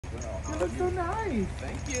You look so nice.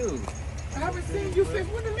 Thank you. I haven't seen you since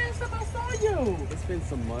when the last time I saw you. It's been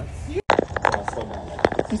some months. You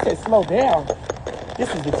said slow down.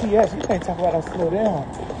 This is the TS. You can't talk about no slow down.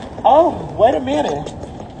 Oh, wait a minute.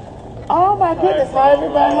 Oh my goodness. Hi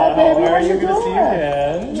everybody. Hi baby. How you doing? Good to see you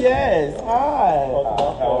again. Yes. Hi.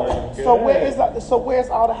 So where's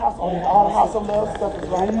all the house? All the House of Love stuff is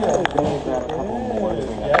right here.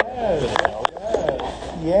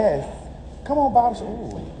 Yes. Come on, Bob.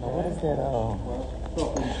 Ooh, what is that?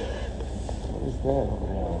 What is that over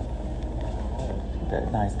there?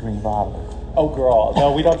 That nice green bottle. Oh, girl.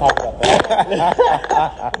 No, we don't talk about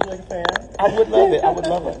that. You like a fan? I would love it. I would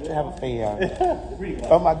love it to have a fan.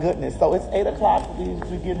 Oh my goodness. So it's 8 o'clock.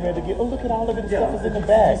 We're getting ready to get. Oh, look at all of the stuff is in the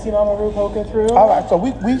bag. You see Mama Ru poking through? All right. So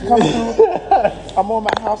we come through. I'm on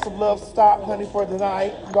my House of Love stop, honey, for the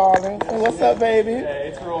night, darling. Hey, what's up, baby? Hey,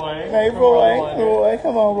 it's Roy. Hey, Roy.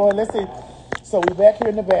 Come on, Roy. Let's see. So we back here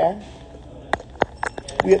in the back.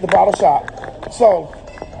 We at the bottle shop. So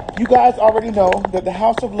you guys already know that the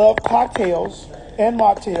House of Love cocktails and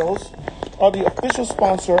mocktails are the official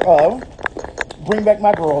sponsor of Bring Back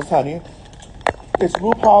My Girls, honey. It's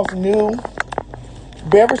RuPaul's new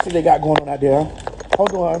beverage that they got going on out there.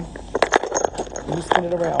 Hold on. Let me spin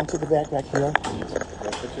it around to the back here.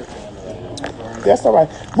 That's all right.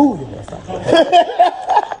 Move your ass.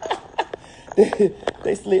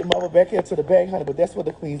 They slid Mama back here to the back, honey, but that's where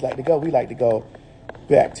the queens like to go. We like to go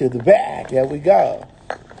back to the back. There we go.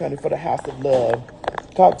 Honey, for the House of Love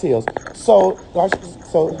cocktails. So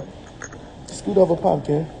scoot over,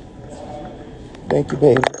 pumpkin. Thank you,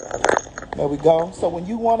 baby. There we go. So when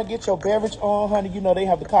you want to get your beverage on, honey, you know they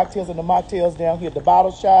have the cocktails and the mocktails down here at the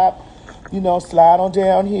bottle shop. You know, slide on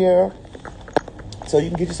down here. So you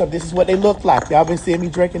can get yourself. This is what they look like. Y'all been seeing me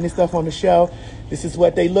drinking this stuff on the show. This is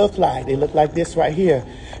what they look like. They look like this right here.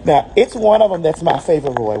 Now, it's one of them that's my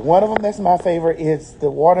favorite, Roy. One of them that's my favorite is the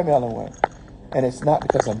watermelon one. And it's not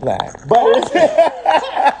because I'm black. But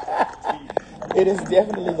it is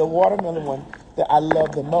definitely the watermelon one that I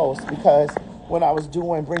love the most because when I was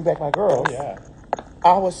doing Bring Back My Girls,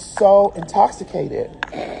 I was so intoxicated.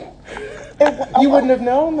 You wouldn't have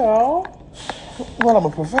known, though. Well, I'm a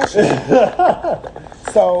professional.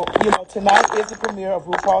 So, you know, tonight is the premiere of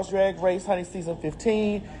RuPaul's Drag Race, honey, season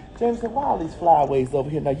 15. James said, why all these flyaways over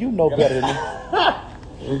here? Now, you know better than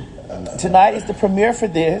me. Tonight is the premiere for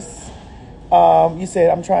this. You said,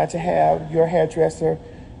 I'm trying to have your hairdresser.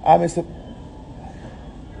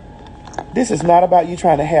 This is not about you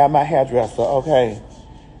trying to have my hairdresser, okay?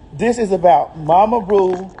 This is about Mama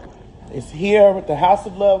Ru. It's here with the House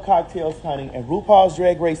of Love cocktails, honey, and RuPaul's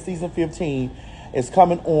Drag Race season 15 is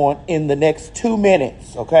coming on in the next 2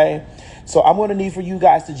 minutes, okay? So I'm going to need for you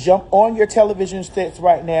guys to jump on your television sets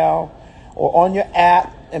right now or on your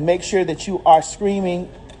app and make sure that you are screaming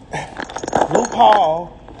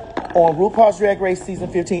RuPaul on RuPaul's Drag Race season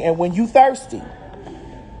 15. And when you thirsty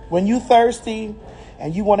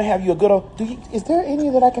and you want to have you a good old, is there any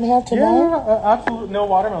that I can have tonight? Yeah, absolutely. No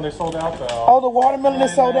watermelon. They're sold out, though. Oh, the watermelon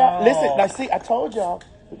is sold out. Listen, now see, I told y'all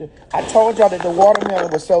that the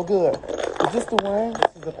watermelon was so good. Is this the one?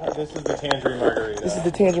 This is the tangerine margarita. This is the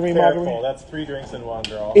tangerine margarita. That's 3 drinks in one,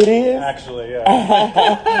 girl. It is? Actually,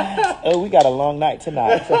 yeah. Oh, we got a long night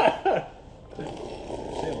tonight. So.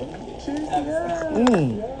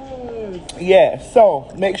 Yeah, so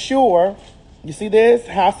make sure, you see this?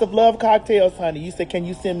 House of Love cocktails, honey. You said, can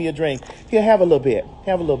you send me a drink? Here, have a little bit.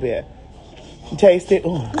 Taste it.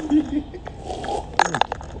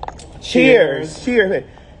 Cheers. Cheers.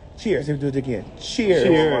 Cheers. Let me do it again. Cheers.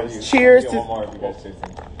 Cheers.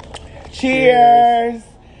 Cheers.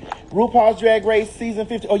 RuPaul's Drag Race season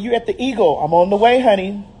 50. Oh, you at the Eagle. I'm on the way,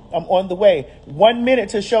 honey. I'm on the way. 1 minute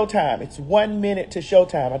to showtime. It's 1 minute to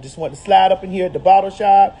showtime. I just want to slide up in here at the bottle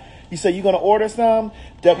shop. You say you're going to order some?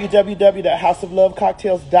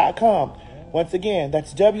 www.houseoflovecocktails.com. Once again,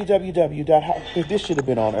 that's www. This should have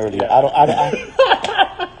been on earlier.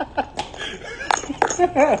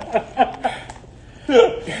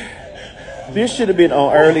 This should have been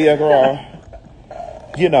on earlier, girl.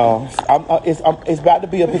 You know, it's about to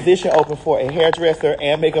be a position open for a hairdresser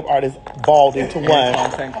and makeup artist balled into one.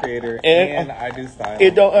 Content creator and I do style.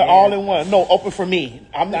 It don't all in one. No, open for me.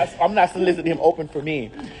 I'm not soliciting him. Open for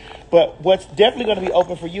me. But what's definitely going to be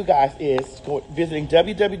open for you guys is visiting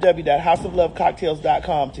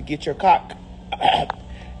www.houseoflovecocktails.com to get your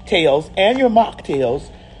cocktails and your mocktails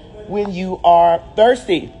when you are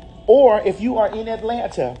thirsty. Or if you are in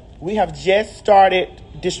Atlanta, we have just started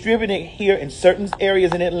distributing here in certain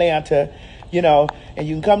areas in Atlanta, you know, and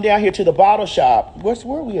you can come down here to the bottle shop. Where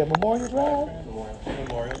we at? Memorial Drive?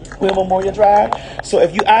 Memorial. We're Memorial Drive. So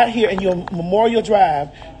if you're out here and you're Memorial Drive,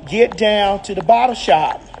 get down to the bottle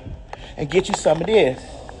shop and get you some of this.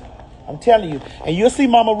 I'm telling you. And you'll see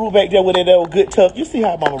Mama Ru back there with that old good tuck. You see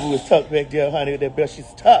how Mama Ru is tucked back there, honey, with that belt.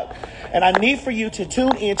 She's tucked. And I need for you to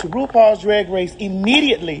tune in to RuPaul's Drag Race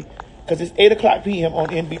immediately because it's 8 o'clock p.m. on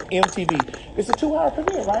MTV. It's a 2-hour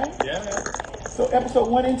premiere, right? Yeah. So episode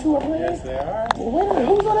 1 and 2 are playing? Yes, they are. Well, wait a minute.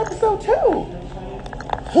 Who's on episode 2?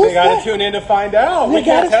 They gotta tune in to find out. We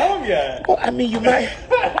can't tell them yet. Well, I mean, you might, it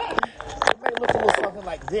might look a little something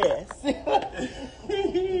like this.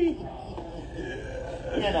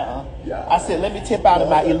 You know, I said, let me tip out of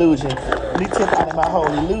my illusion. Let me tip out of my whole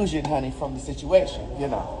illusion, honey, from the situation, you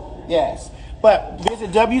know. Yes. But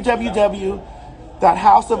visit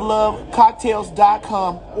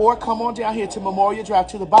www.houseoflovecocktails.com or come on down here to Memorial Drive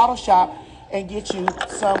to the bottle shop and get you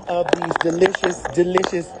some of these delicious,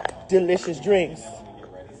 delicious, delicious drinks.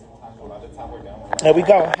 There we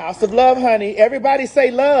go. House of Love, honey. Everybody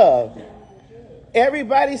say love.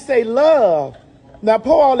 Everybody say love. Now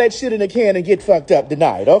pour all that shit in a can and get fucked up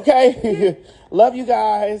tonight, okay? Love you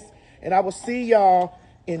guys. And I will see y'all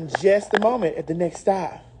in just a moment at the next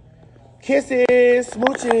stop. Kisses,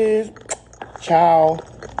 smooches. Ciao.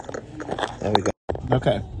 There we go.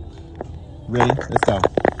 Okay. Ready? Let's go.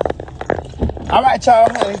 All right, y'all,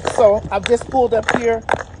 honey. So I've just pulled up here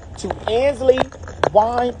to Ansley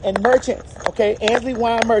Wine and Merchants. Okay, Ansley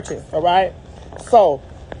Wine Merchants. All right. So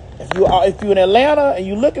if you're in Atlanta and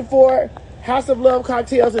you're looking for it, House of Love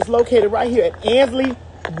Cocktails is located right here at Ansley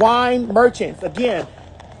Wine Merchants. Again,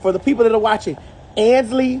 for the people that are watching,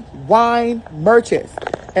 Ansley Wine Merchants.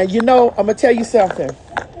 And you know, I'm going to tell you something.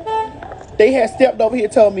 They had stepped over here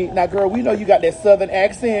and told me, now, girl, we know you got that southern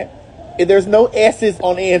accent. And there's no S's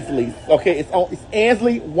on Ansley's. Okay, it's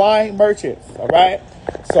Ansley Wine Merchants. All right.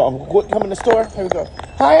 So I'm coming to the store. Here we go.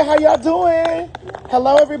 Hi, how y'all doing?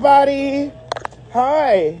 Hello, everybody.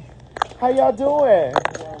 Hi. How y'all doing?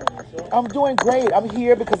 I'm doing great. I'm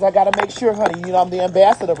here because I got to make sure, honey, you know, I'm the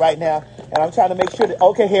ambassador right now. And I'm trying to make sure that,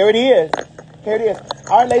 okay, here it is. Here it is.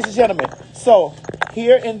 All right, ladies and gentlemen. So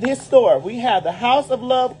here in this store, we have the House of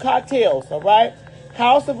Love Cocktails, all right?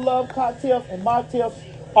 House of Love Cocktails and mocktails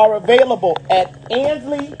are available at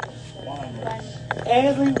Ansley Wine Merchants.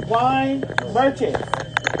 Ansley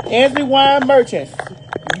Wine Merchants.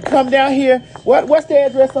 You come down here. What's the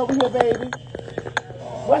address over here, baby?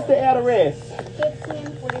 What's the address?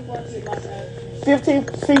 1544 Piedmont Road. 15.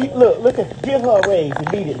 See, look at. Give her a raise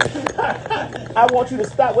immediately. I want you to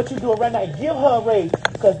stop what you're doing right now and give her a raise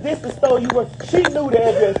because this is the store you work. She knew the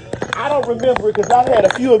address. I don't remember it because I've had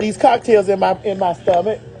a few of these cocktails in my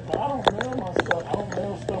stomach. I don't mail my stuff. I don't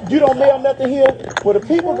mail stuff. You don't mail nothing here? Well, the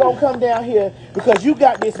people gonna come down here because you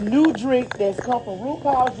got this new drink that's come from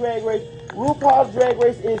RuPaul's Drag Race. RuPaul's Drag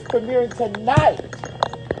Race is premiering tonight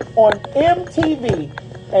on MTV.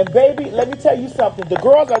 And baby, let me tell you something. The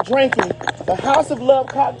girls are drinking the House of Love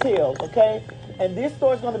cocktails, okay? And this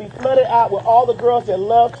store is going to be flooded out with all the girls that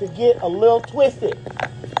love to get a little twisted.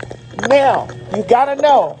 Now, you got to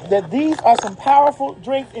know that these are some powerful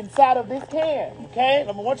drinks inside of this can, okay? And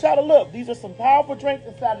I want y'all to look. These are some powerful drinks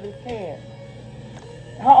inside of this can.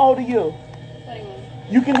 How old are you? 21.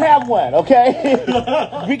 You can have one, okay?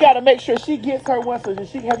 We got to make sure she gets her one. So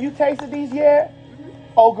have you tasted these yet?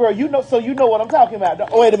 Oh, girl, you know what I'm talking about.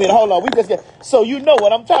 Oh, wait a minute, hold on. So you know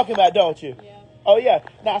what I'm talking about, don't you? Yeah. Oh, yeah.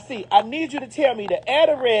 Now, see, I need you to tell me the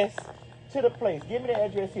address to the place. Give me the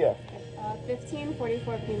address here.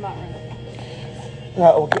 1544 Piedmont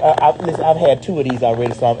Road. Listen, I've had 2 of these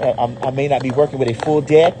already, so I may not be working with a full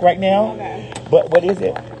deck right now. Okay. But what is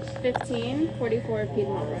it? 1544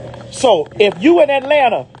 Piedmont Road. So if you in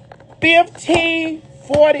Atlanta,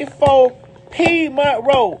 1544 Piedmont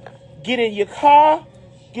Road, get in your car.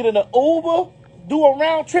 Get in an Uber, do a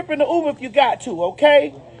round trip in the Uber if you got to,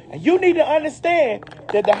 okay? And you need to understand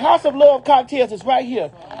that the House of Love Cocktails is right here.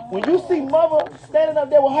 When you see Mother standing up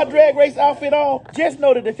there with her Drag Race outfit on, just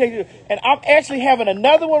know that they take you. And I'm actually having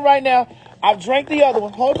another one right now. I've drank the other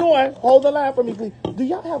one. Hold on. Hold the line for me, please. Do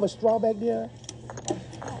y'all have a straw back there?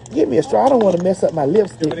 Give me a straw. I don't want to mess up my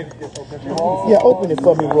lipstick. Yeah, open it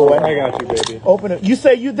for me, Roy. I got you, baby. Open it. You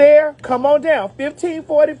say you there? Come on down.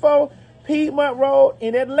 1544 Piedmont Road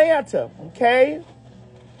in Atlanta, okay?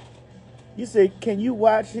 You say, can you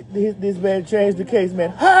watch this man change the case,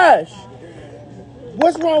 man? Hush!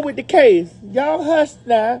 What's wrong with the case? Y'all hush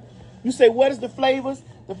now. You say, what is the flavors?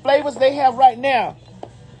 The flavors they have right now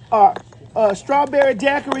are strawberry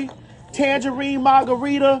daiquiri, tangerine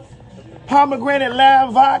margarita, pomegranate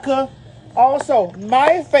lime vodka. Also,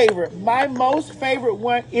 my most favorite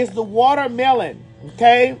one is the watermelon,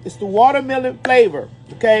 okay? It's the watermelon flavor,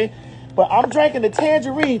 okay? But I'm drinking the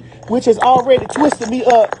tangerine, which has already twisted me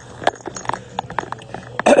up.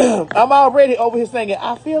 I'm already over here singing,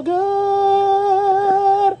 I feel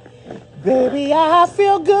good. Baby, I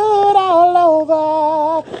feel good all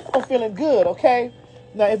over. I'm feeling good, okay?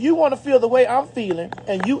 Now, if you want to feel the way I'm feeling,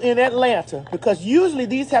 and you in Atlanta, because usually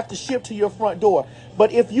these have to ship to your front door.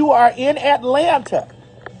 But if you are in Atlanta,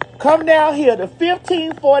 come down here to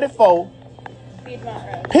 1544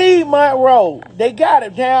 Piedmont Road. They got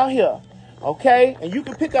it down here, okay? And you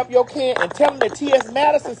can pick up your can and tell them that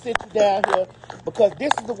Tsmadison sent you down here because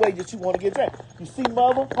this is the way that you want to get dressed. You see,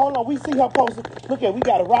 mother? Hold on, we see her posting. Look at, we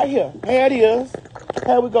got it right here. There it is.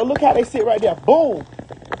 Here we go. Look how they sit right there. Boom.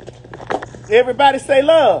 Everybody say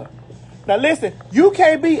love. Now listen, you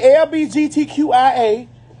can't be LBGTQIA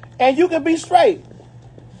and you can be straight.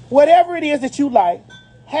 Whatever it is that you like,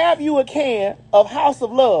 have you a can of House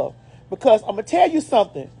of Love. Because I'm going to tell you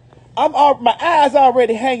something. My eyes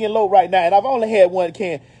already hanging low right now, and I've only had one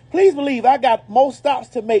can. Please believe I got more stops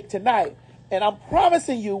to make tonight. And I'm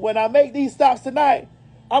promising you, when I make these stops tonight,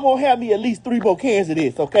 I'm going to have me at least 3 more cans of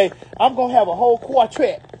this, okay? I'm going to have a whole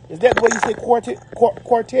quartet. Is that the way you say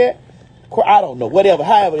quartet? I don't know. Whatever.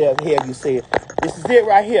 However the hell you say it. This is it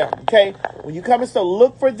right here, okay? When you come in, so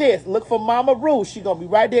look for this. Look for Mama Ruth. She's going to be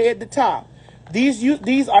right there at the top.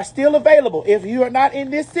 These are still available. If you are not in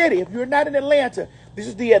this city, if you're not in Atlanta, this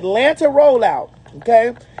is the Atlanta rollout,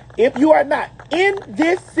 okay? If you are not in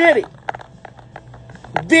this city,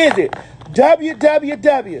 visit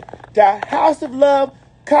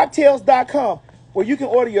www.houseoflovecocktails.com where you can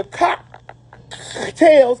order your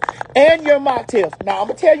cocktails and your mocktails. Now, I'm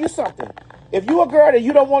going to tell you something. If you're a girl that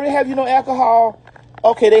you don't want to have, alcohol,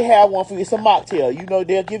 okay, they have one for you. It's a mocktail.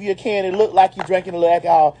 They'll give you a can and look like you're drinking a little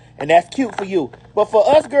alcohol, and that's cute for you. But for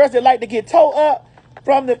us girls that like to get toe up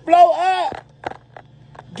from the flow up,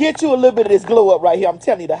 get you a little bit of this glow up right here. I'm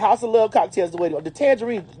telling you, the House of Love cocktail is the way to go. The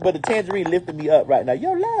tangerine lifting me up right now.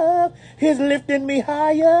 Your love is lifting me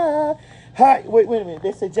higher. Hi, wait a minute.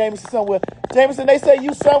 They say Jameson somewhere. Jameson, they say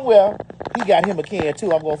you somewhere. He got him a can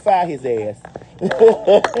too. I'm going to fire his ass.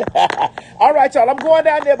 All right, y'all. I'm going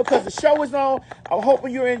down there because the show is on. I'm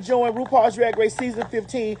hoping you're enjoying RuPaul's Drag Race Season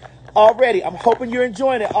 15 already. I'm hoping you're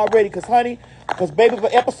enjoying it already because baby, for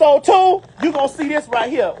episode 2, you're going to see this right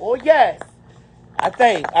here. Oh, yes. I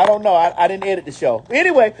don't know. I didn't edit the show.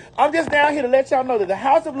 Anyway, I'm just down here to let y'all know that the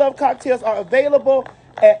House of Love cocktails are available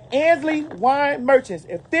at Ansley Wine Merchants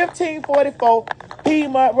at 1544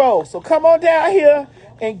 Piedmont Road. So come on down here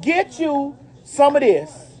and get you some of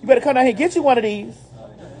this. You better come down here and get you one of these.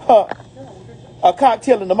 A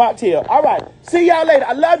cocktail and a mocktail. All right. See y'all later.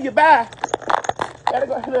 I love you. Bye. Gotta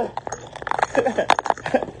go.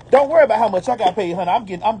 Don't worry about how much I got paid, honey. I'm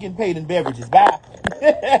getting paid in beverages. Bye.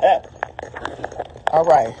 All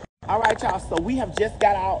right, y'all. So we have just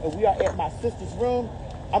got out, and we are at my sister's room.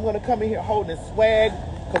 I'm gonna come in here holding swag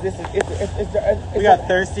because we got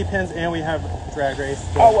thirsty pins and we have Drag Race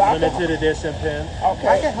limited edition pin. Okay,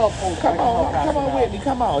 I can help hold. Come on with me.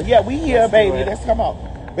 Come on. Yeah, we here, baby. Let's come on,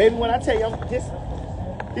 baby. When I tell you, this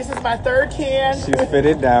is my 3rd can. She's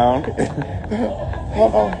fitted down.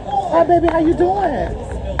 Hold on. Hi, baby. How you doing?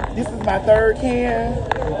 This is my 3rd can.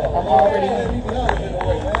 I'm already.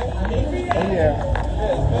 Yeah.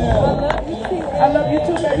 I love you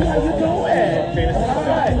too, baby. How you doing? All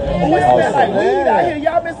right. Oh, it smells like weed out here.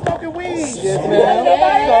 Y'all been smoking weed. Yes,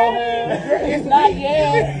 ma'am. It's not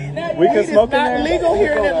yet. We can smoke it. It's not legal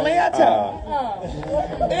here in Atlanta.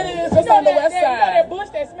 It is. It's on the west side. That bush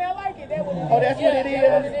that smell like it. That's what it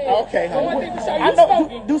is. Okay. I want them to show you I know.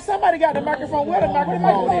 smoking. Do somebody got the microphone? Where the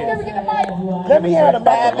microphone Let me is? get the mic. Let me have the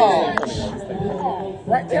microphone.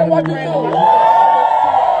 Right. Tell what you do.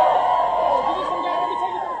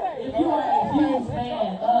 If you are a huge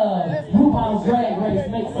fan of RuPaul's Drag Race,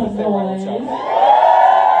 make some noise. If you are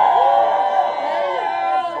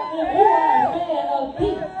a fan of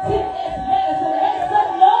Tsmadison, make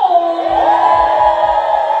some noise.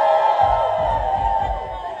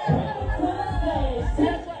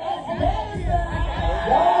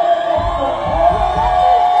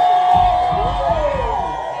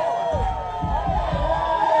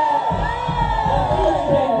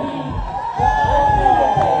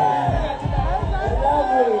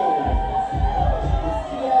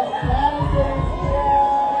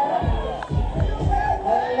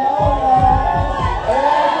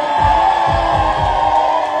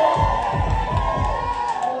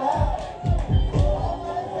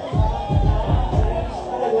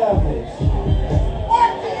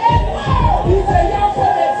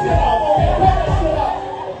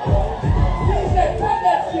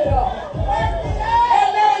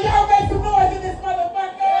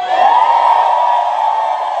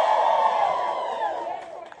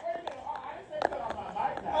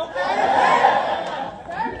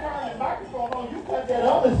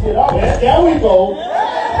 shit off. There we go.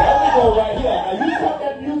 There we go right here. Now you cut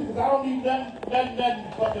that music because I don't need nothing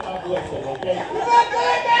fucking my voice up, okay?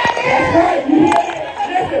 That's right. You hear it?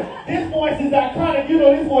 Listen, this voice is iconic. You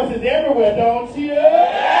know this voice is everywhere, don't you? Now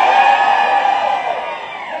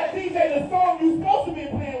DJ, the song you supposed to be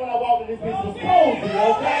playing when I walked in this bitch was Cozy,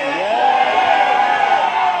 okay?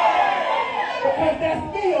 Because that's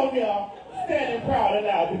me on there standing proud and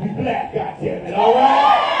loud to be black, goddammit,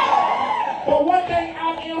 alright? But one thing I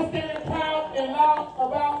am standing proud and loud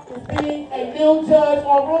about is being a new judge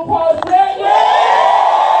on RuPaul's Drag Race.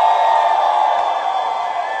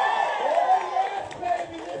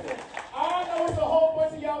 I know it's a whole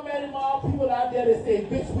bunch of y'all mad at my people out there that say,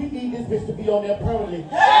 bitch, we need this bitch to be on there permanently.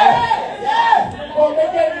 Well, they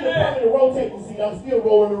gave me the permanent rotating seat. I'm still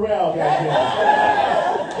rolling around, goddamn.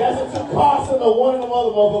 That's a two Carson or one of them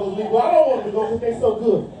other motherfuckers leave. Well, I don't want them to go because they so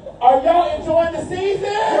good. Are y'all enjoying the season?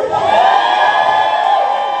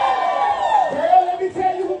 Girl, let me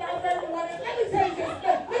tell you who my favorite one is. Let me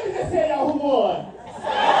just tell y'all who won.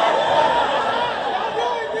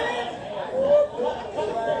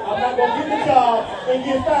 I'm not gonna get the job and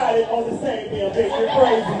get fired on the same damn day. You're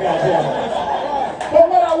crazy, goddamn. But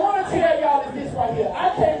what I want to tell y'all is this right here.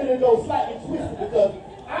 I came in to go slightly twisted because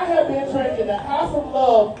I have been drinking the House of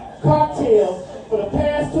Love cocktails for the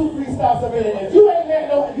past 2-3 stops I've been in. If you ain't had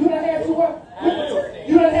no, you done had two what?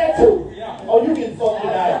 You done had two? Oh, you getting fucked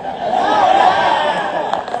tonight.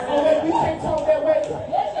 Oh, wait, we can't talk that way.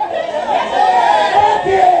 Fuck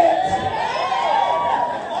it!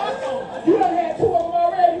 You done had 2 of them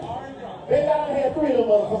already? Baby, I done had 3 of them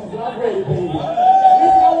motherfuckers and I'm ready, baby.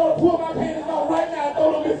 Listen, I want to pull my panties on right now and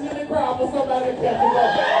throw them bitches in the crowd for somebody to catch them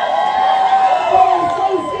up.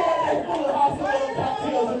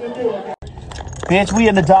 Bitch, we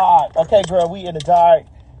in the dark. Okay, girl, we in the dark.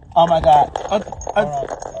 Oh my God.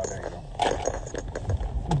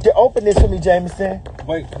 Open this for me, Jameson.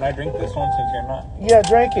 Wait, can I drink this one since you're not? Yeah,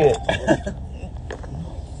 drink it.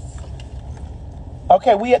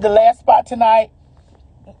 Okay, we at the last spot tonight.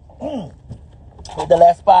 The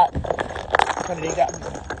last spot. They got me.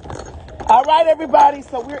 All right, everybody.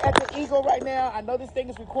 So we're at the Eagle right now. I know this thing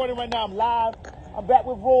is recording right now. I'm live. I'm back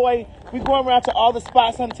with Roy. We're going around to all the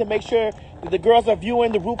spots to make sure that the girls are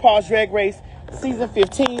viewing the RuPaul's Drag Race Season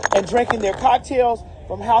 15 and drinking their cocktails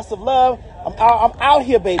from House of Love. I'm out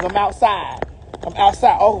here, baby. I'm outside.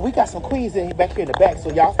 Oh, we got some queens back here in the back,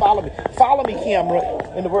 so y'all follow me. Follow me, camera,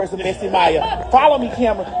 in the words of Missy Maya. Follow me,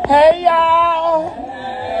 camera. Hey, y'all.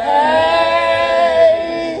 Hey.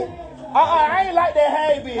 I ain't like that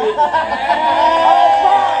hey, bitch. All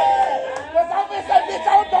right. I'm gonna say, bitch,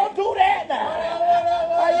 don't do that now.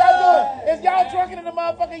 How y'all doing? Is y'all drunken in the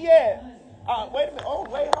motherfucker yet? Wait a minute. Oh,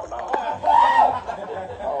 wait, hold on.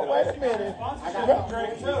 Oh, wait a minute. I got a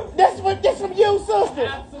drink too. This from you, sister.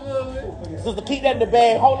 Absolutely. Sister, keep that in the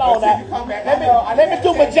bag. Hold on now. Let me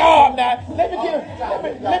do my job now. Let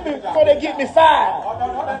me before they get me fired.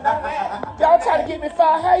 Y'all trying to get me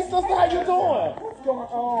fired. Hey, sister, how you doing? What's going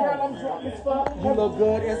on? Girl, I'm drunk as fuck. You look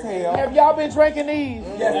good as hell. Have y'all been drinking these?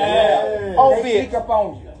 Yes. Oh, they sneak up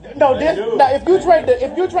on you. No, this now if you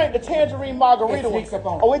drink the tangerine margarita one, it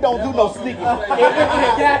don't do no sneaking. No,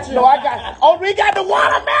 I got. Oh, we got the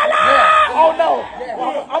watermelon. Yeah. Oh no,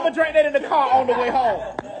 I'm gonna drink that in the car on the way home.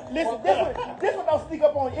 Listen, this one don't sneak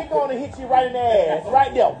up on you. It's gonna hit you right in the ass,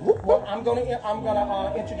 right there. Well, I'm gonna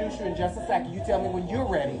introduce you in just a second. You tell me when you're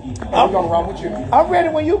ready, and we're gonna run with you. I'm ready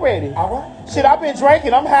when you ready. All right. Shit, I've been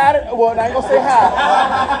drinking. I'm high. Well, I ain't gonna say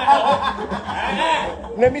high.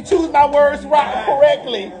 Let me choose my words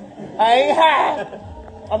correctly. I ain't high.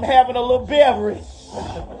 I'm having a little beverage.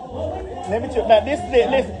 Let me choose. Now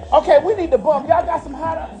listen. Okay, we need to bump. Y'all got some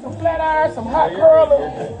flat irons, some hot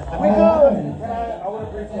curlers. We good.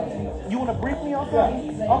 You want to brief me on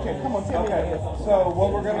something? Okay, come on, tell me. So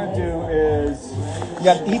what we're gonna do is,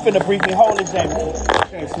 he finna brief me. Hold it, Jamie.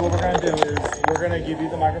 okay. So what we're gonna do is we're gonna give you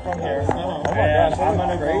the microphone here, and I'm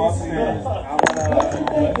gonna go upstairs. I'm gonna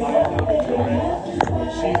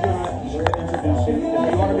she's gonna introduce you. If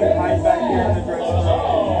you want to be hide back here in the dressing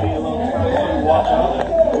room, be a little time when you walk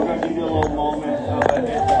up. We're gonna give you a little moment of an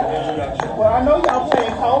introduction. Well, I know y'all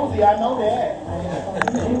playing cozy. I know that.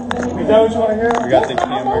 Is that what you want to hear? We got the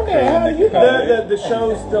camera crew. How do you know? The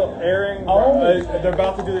show's still airing. They're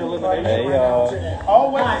about to do the elimination. Hey, Oh,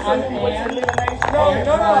 wait, so what's the elimination? No,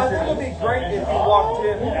 I think it'd be great if you walked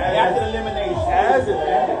in After the elimination. as it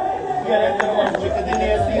ended. Yeah, that's the one, because then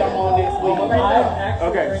they'll see I'm on this week.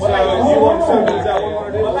 Okay, so you want to do that?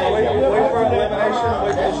 What we want to do? Wait for elimination,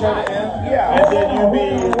 wait for the show to end. Yeah. And then you be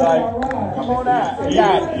like, Come on out.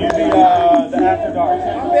 you be the after dark.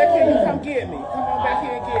 I'm back here, you come get me. Come on back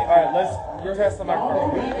here and get me. All right, let's test the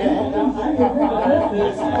microphone.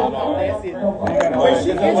 That's it. Wait, she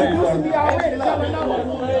introducing me already. Tell her no.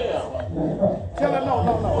 Tell her no.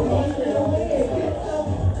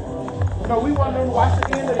 No, we want them to watch the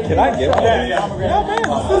end of the Can I get one? Yeah, man. All right.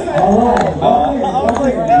 I was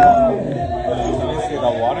like, let me see the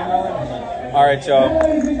watermelon. All right, y'all.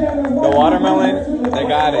 The watermelon, they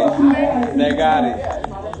got it. They got it.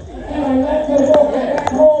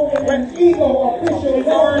 When Eagle officially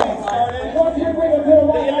started, The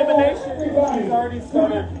elimination. He's already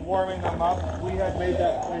started warming them up. We had made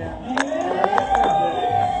that plan.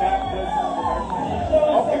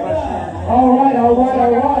 all right.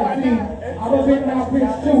 See, I'm a big mouth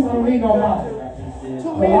bitch too. I don't need no mouth. A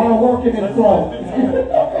lot of working in flow.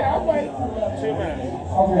 Okay, I'll wait. 2 minutes.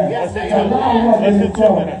 Okay. Yes, A lot of working Let's in do 2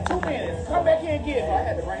 flow. minutes. 2 minutes. Come back here and get it. I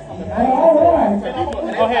had to write something down. All right.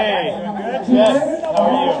 Oh, hey. Good? Yes. How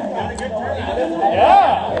are you?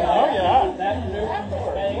 Yeah. Oh, yeah.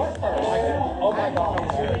 Oh, my God.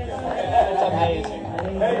 That's amazing.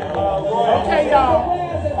 Okay, y'all.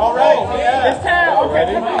 All right. Yeah. It's time. Okay,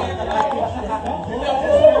 Ready? come on.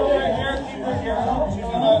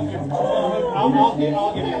 I'll give you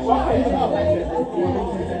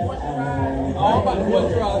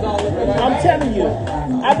I'm telling you,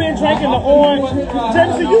 I've been drinking the orange.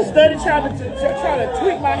 Jennifer, you study trying to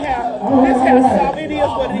tweak my hair. This hair soft. It is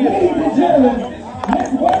what it Ladies is. and gentlemen,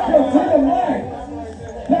 let's welcome to the line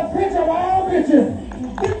the bitch of all bitches.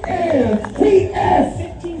 It is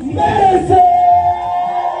Tsmadison.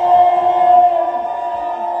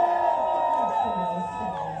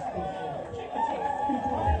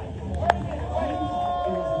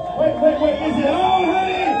 Wait, is it on,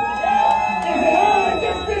 honey? Is it on?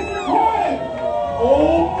 This bitch recording.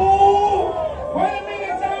 Oh, wait a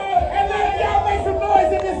minute, y'all. And let y'all make some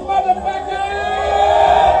noise in this motherfucker.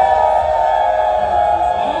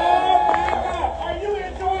 Oh, my God. Are you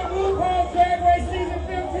enjoying RuPaul's Drag Race Season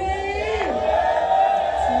 15?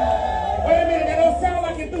 Wait a minute, that don't sound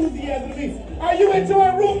like enthusiasm to me. Are you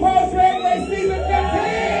enjoying RuPaul's Drag Race Season 15?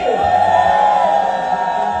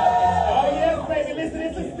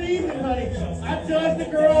 I judge the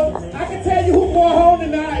girls. I can tell you who's going home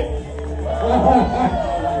tonight.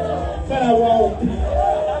 But I won't.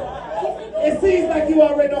 It seems like you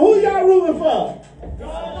already know. Who y'all rooting for?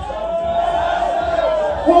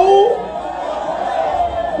 Who?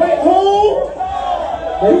 Wait, who?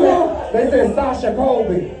 They said Sasha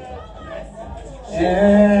Colby.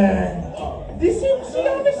 Yeah. Did she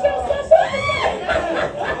on the show, Sasha?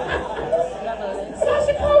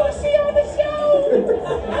 Sasha Colby, she on the show?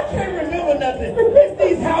 I can't remember nothing. It's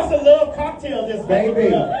these House of Love cocktails this baby.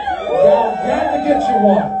 Y'all got to get you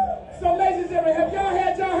one. So, ladies and gentlemen, have y'all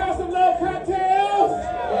had y'all House of Love cocktails?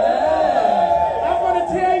 Yeah. I'm going to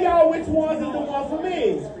tell y'all which ones is the one for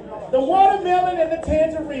me. The watermelon and the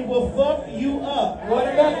tangerine will fuck you up.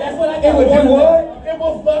 Watermelon, that's what I got. It will do what? It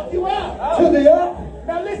will fuck you up. To the up?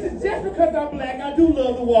 Now listen, just because I'm black, I do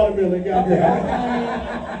love the watermelon, goddamn.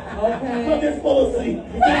 Okay. So this full of seed.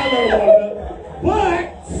 I love watermelon. But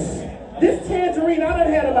this tangerine, I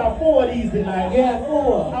done had about 4 of these tonight. Yeah,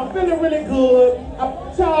 4. I'm feeling really good.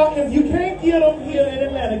 Y'all, if you can't get them here in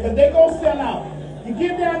Atlanta, because they're going to sell out, you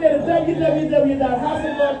get down there to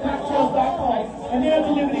www.houseoflovecocktails.com and they'll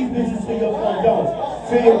deliver these bitches to your front door.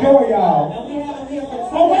 So enjoy, y'all.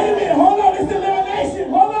 Oh, wait a minute. Hold on. It's elimination.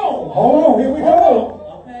 Hold on. Hold on. Here we go.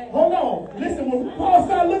 Hold on. Listen, when Paul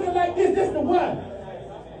start looking like this is the one.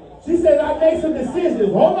 She says, I made some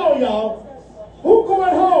decisions. Hold on, y'all. Who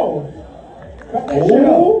going home? Cut that shit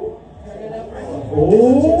up.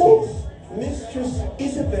 Oh. Mistress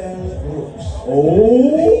Isabel Brooks.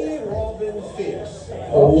 Oh. Lady Robin Fierce.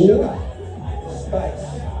 Oh. Sugar. Spice.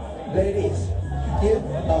 Ladies, give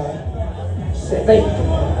her sex.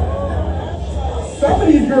 Some of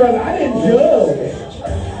these girls I didn't judge.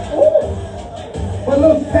 Ooh. But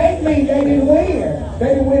look, technically they didn't win. They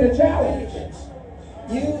didn't win the challenge.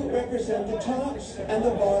 You represent the tops and the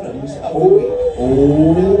bottoms of the week.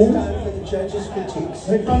 Now it's time for the judges' critiques.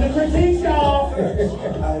 Here come the critiques, y'all.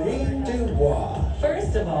 Irene Dubois.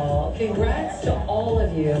 First of all, congrats to all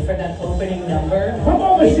of you for that opening number. Come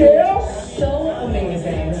on, Michelle. So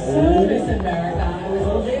amazing. So Miss America. I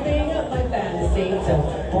was living my fantasy. So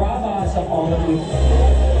bravo to all of you.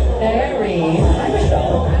 Irene, hi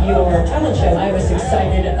Michelle. Your talent show, I was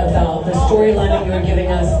excited about the storyline that you were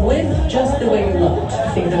giving us with just the way you looked.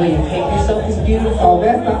 I think the way you paint yourself is beautiful. Oh,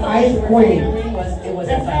 that's the ice queen. It was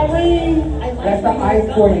That's Irene. That's the ice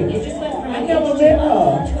queen. It just went from I never met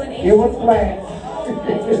her. It was flat.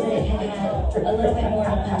 a little bit more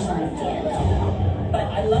of a punchline at the end. But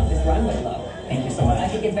I love this runway look. Thank you so much. I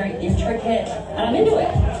think it's very intricate, and I'm into it.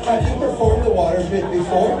 Have you performed the water bit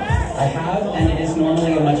before? I have, and it is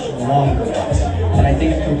normally a much longer bit. And I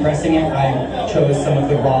think compressing it, I chose some of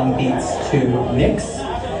the wrong beats to mix.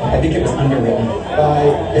 I think it was underwritten. By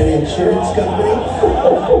an insurance company?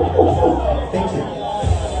 Thank you.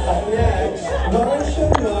 Up next, Marsha.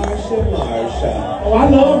 Oh, I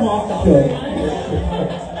love Martha.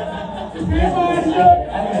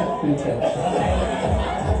 Me too.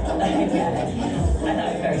 I thought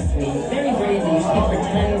it was very sweet, very breezy. You speak for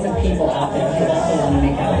tens of people out there who also want to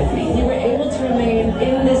make out with me. You were able to remain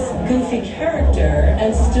in this goofy character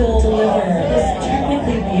and still deliver this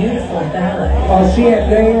technically beautiful ballet. Oh, she had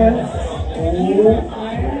dance.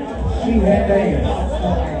 She had dance.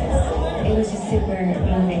 It was just super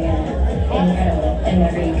moving and incredible in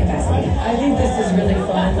every capacity. I think this is really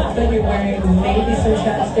fun, but you're wearing maybe some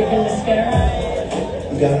chapstick and mascara.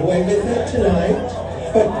 You got away with it tonight,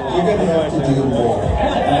 but you're going to have to do more.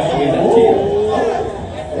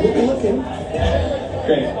 Alright, looking.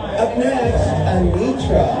 Great. Up next,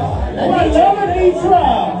 Anitra. Oh, I love Anitra.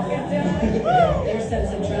 Your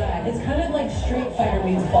sense of drag. It's kind of like Street Fighter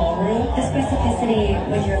meets ballroom. The specificity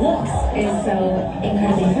with your looks is so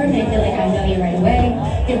incredibly important. I feel like I know you right away.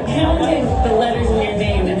 You counted the letters in your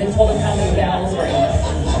name and then told them how many vowels were in it.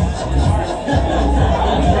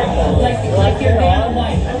 like your damn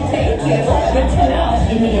wife. Thank you. Good to know.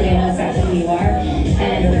 Immediately know exactly who you are,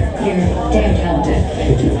 and you're damn talented.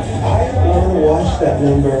 I want to watch that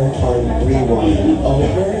number on rewind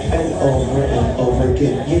over and over and over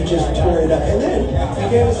again. You just tore it up, and then you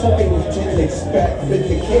gave us something we didn't expect with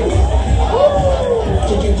the cake.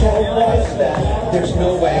 Did you tell Bryce that there's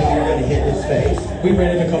no way you're going to hit his face? We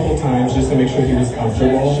ran it a couple times just to make sure he was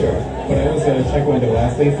comfortable. Sure. But I was a taekwondo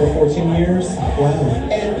athlete for 14 years. Wow.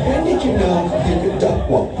 And when did you know you could duck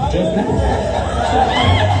walk? Just now.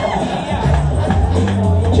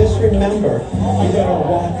 Just remember, you gotta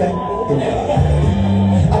walk that in.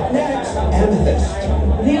 Up next, Amethyst.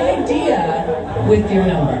 The idea with your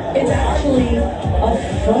number, it's actually a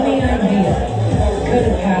funny idea. Could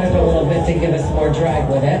have padded a little bit to give us more drag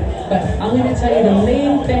with it, but I'm going to tell you the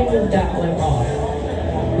main thing that went wrong.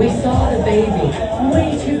 We saw the baby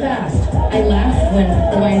way too fast. I laughed when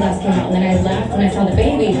the wine glass came out, and then I laughed when I saw the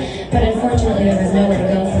baby, but unfortunately there was nowhere to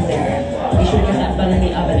go from there. You should have kept that bun in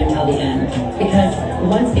the oven until the end, because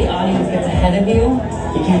once the audience gets ahead of you,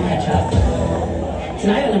 you can't catch up.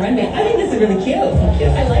 Tonight on the runway, I think this is really cute.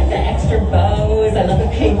 I like the extra bows. I love the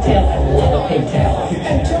pigtail. I love a pigtail.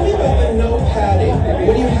 And tell me about the no padding.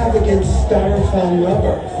 What do you have against styrofoam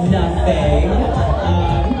rubber? Nothing.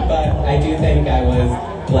 But I do think I was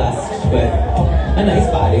blessed with a nice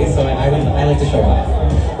body, so I like to show off.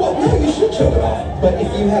 Well, no, you should show it off. But if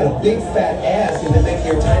you had a big fat ass, it would make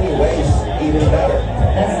your tiny waist even better.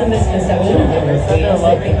 That's the misconception of the routines.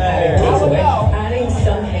 I think padding takes away. Adding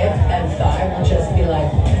some hip and thigh will just be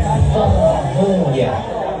like, boom. Yeah.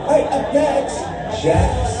 All right, up next,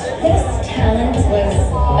 Jax. This talent was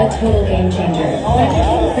a total game changer. When it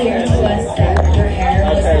became clear to us that her hair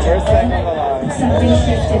was the problem, something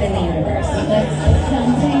shifted in the universe. Like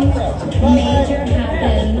something major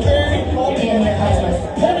happened in the cosmos.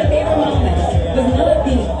 One of my favorite moments was not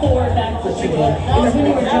the 4 backflips you did. It was when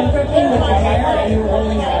you were jump roping with your hair and you were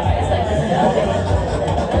rolling your eyes like this is nothing.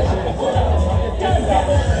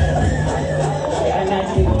 I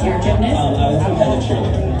imagine you're a gymnast. I was some kind of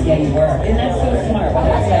cheerleader. Yeah, you were. And that's so smart.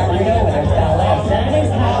 Whether it's taekwondo, whether it's ballet, that is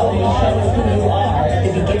how you show us who you are at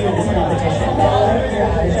the beginning of this competition. I like your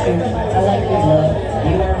attitude. I like your look.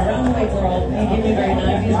 You are a runway girl. You give me very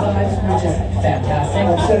 90s vibes, which is fantastic.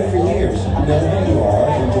 I've said it for years. Know who you are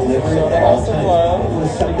and deliver it at all times. It was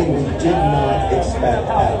something we did not expect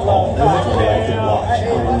at all. And that's what I could watch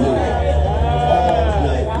on Louis all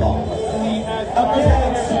night long. Up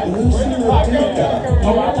next, Lucy Laduca.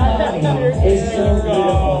 Your body is so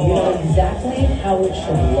beautiful. You know exactly how it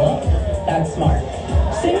should look. That's smart.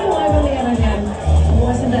 Singing live, on the other hand,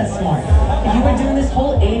 wasn't that smart. You were doing this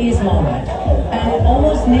whole 80s moment, and it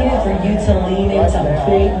almost needed for you to lean into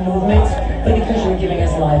big movements, but because you were giving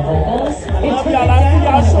us live vocals, it took it down. It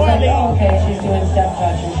was like, oh, okay, she's doing step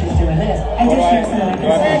touch and she's doing this. I just share some of my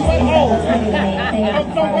concerns. I think that was really the main thing in the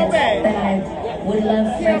performance that I would love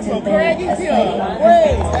for it to be a slightly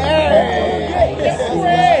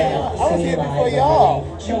I was here before y'all.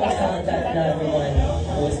 Show us talent that not everyone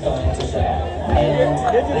was going to show. And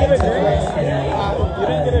Did you get a drink? You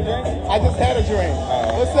didn't get a drink? I just had a drink.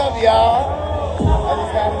 What's up, y'all? I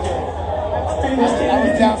just had a drink. I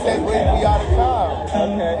was downstairs waiting for y'all to come.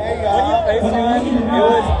 Okay. Hey, When you y'all. FaceTime, it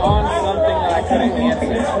was on something that I couldn't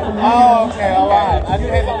answer. Oh, okay, all right. I just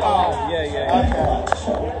had the phone. Yeah. Okay.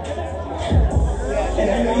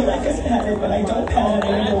 feel like a Spaniard when I don't call it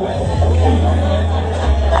anyway.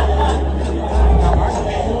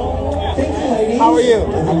 Thank you, ladies. How are you?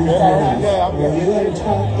 Yeah, I'm good. We're going to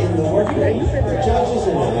talk in the workroom. The judges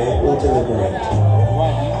and I will deliberate.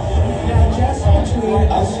 Now, just between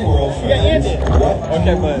us girlfriends, what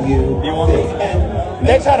do you think?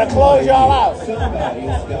 They trying to close y'all out.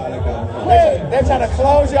 Somebody's gotta go. They're trying to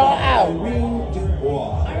close y'all out.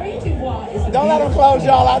 Dubois. Don't let them close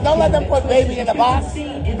y'all out. Don't let them put baby in the box.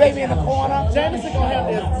 Baby in the corner. Jamison gonna have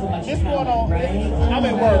this going on. I'm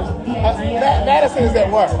at work. Madison is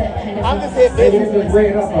at work. I'm just here busy.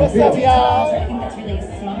 What's up, y'all?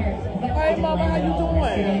 Hey, mama, how you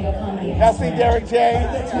doing? Y'all see Derek J?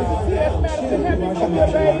 Yes, Madison, happy for your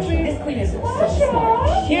baby.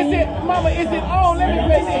 Is it, mama, is it on? Let me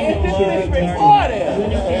play this. Is this recorded?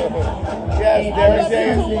 Yes, Derek J.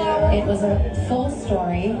 It was a full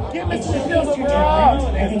story. Give me It some showcased sugar, your girl.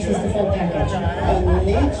 talent. I think she's the full package.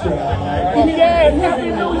 Yes, happy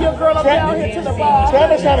New Year, girl. I'm down here to the bar.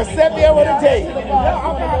 Trevor's trying to set me up with a date. I'm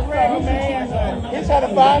not ready, man. He's trying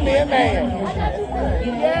to find me a man.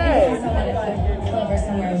 Yes. Clover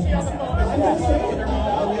somewhere with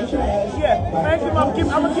Yeah, thank you, Mom. I'm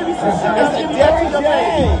gonna give you some sugar. It's I'm a gonna Derek give you J.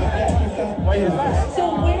 So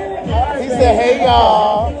where He said, hey,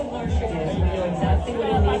 y'all. exactly what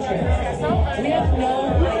it needs to. We have no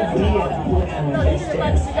idea who amethyst is.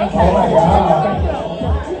 Oh my God.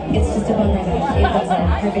 It's just a bummer that it wasn't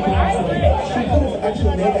perfectly accident. She could have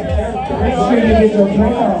actually made that character. Make sure you get your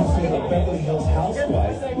drink on. The Beverly Hills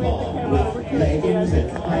housewife with leggings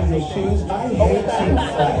and high heel shoes. I hate seeing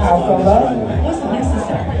flat. House of Love. It wasn't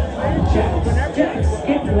necessary. Jack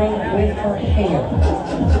skipped rope with her hair.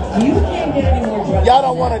 You can't get any more drugs. Y'all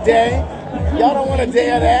don't want a day? Y'all don't want a day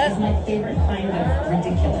of that? It's my favorite kind of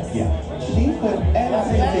ridiculous. Yeah. She put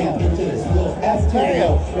everything into this little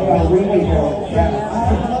Damn. I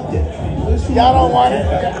loved it. Lucy, Y'all don't want it?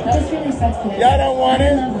 This really sucks because Y'all don't want I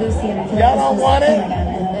it? love Lucy and I feel Y'all like don't this want was, it? Oh my God,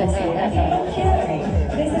 I love Lucy.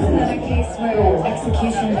 This is another case where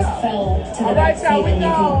execution just fell to the All right, back y'all, seat we and you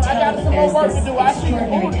go. can I tell got that some more there's work this to do. I see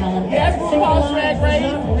extraordinary talent. Yes, RuPaul's Drag Race.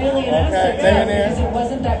 Not really an Okay, asset stay in there. because it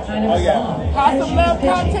wasn't that kind of Oh, yeah. song. House And of she Love was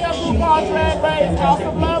pitching. cocktail, She RuPaul's is Drag Race. House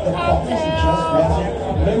of Love cocktail.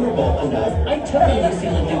 memorable enough. I took a Lucy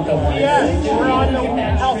LaDuca once. Yes, we're on the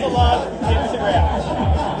House of Love Instagram.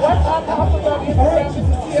 What's up, House of Love Instagram? This is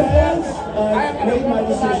CSS. I have had a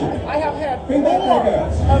wonderful night. I have had 4 of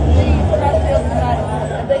these cocktails tonight,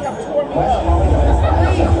 and they have torn me up.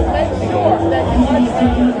 Please make sure that you are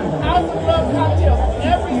drinking House of Love cocktails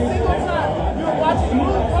every single time you're watching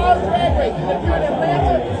RuPaul's Drag Race. If you're in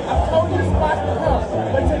Atlanta, I've told you the spot to come.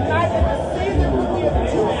 But tonight is the season premiere,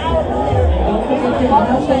 2-hour premiere.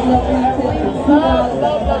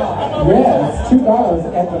 Yes,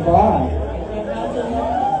 $2 at the bar.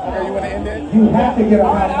 Okay, you want to end it? You have to get a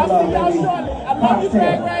All right, House I'll of see y'all Love. shortly. I love you,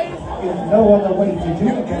 Drag Race. There's no other way to do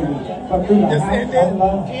it, baby, but through the Just House end of it.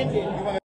 Love. End it.